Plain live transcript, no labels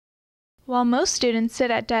While most students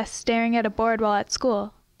sit at desks staring at a board while at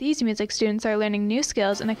school, these music students are learning new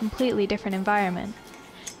skills in a completely different environment.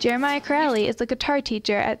 Jeremiah Crowley is the guitar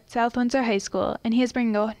teacher at South Windsor High School, and he is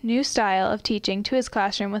bringing a new style of teaching to his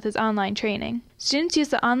classroom with his online training. Students use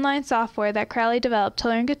the online software that Crowley developed to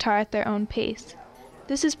learn guitar at their own pace.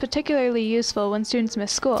 This is particularly useful when students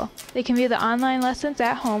miss school. They can view the online lessons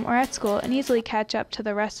at home or at school and easily catch up to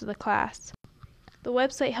the rest of the class. The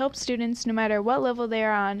website helps students no matter what level they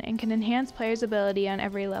are on and can enhance players' ability on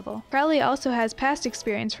every level. Crowley also has past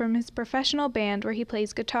experience from his professional band where he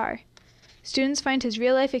plays guitar. Students find his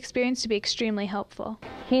real-life experience to be extremely helpful.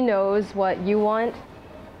 He knows what you want,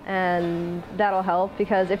 and that'll help,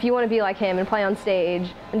 because if you want to be like him and play on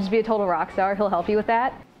stage and just be a total rock star, he'll help you with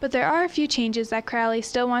that. But there are a few changes that Crowley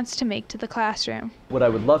still wants to make to the classroom. What I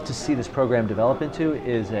would love to see this program develop into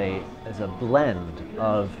is a blend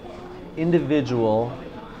of individual,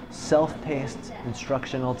 self-paced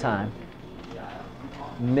instructional time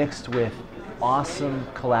mixed with awesome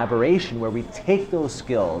collaboration where we take those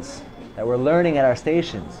skills that we're learning at our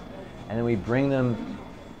stations and then we bring them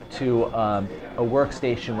to a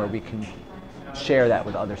workstation where we can share that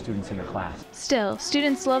with other students in the class. Still,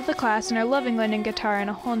 students love the class and are loving learning guitar in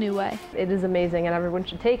a whole new way. It is amazing and everyone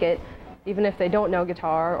should take it, even if they don't know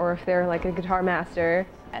guitar or if they're like a guitar master.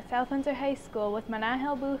 At South Windsor High School with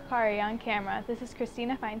Manahil Bukhari on camera, this is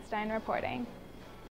Christina Feinstein reporting.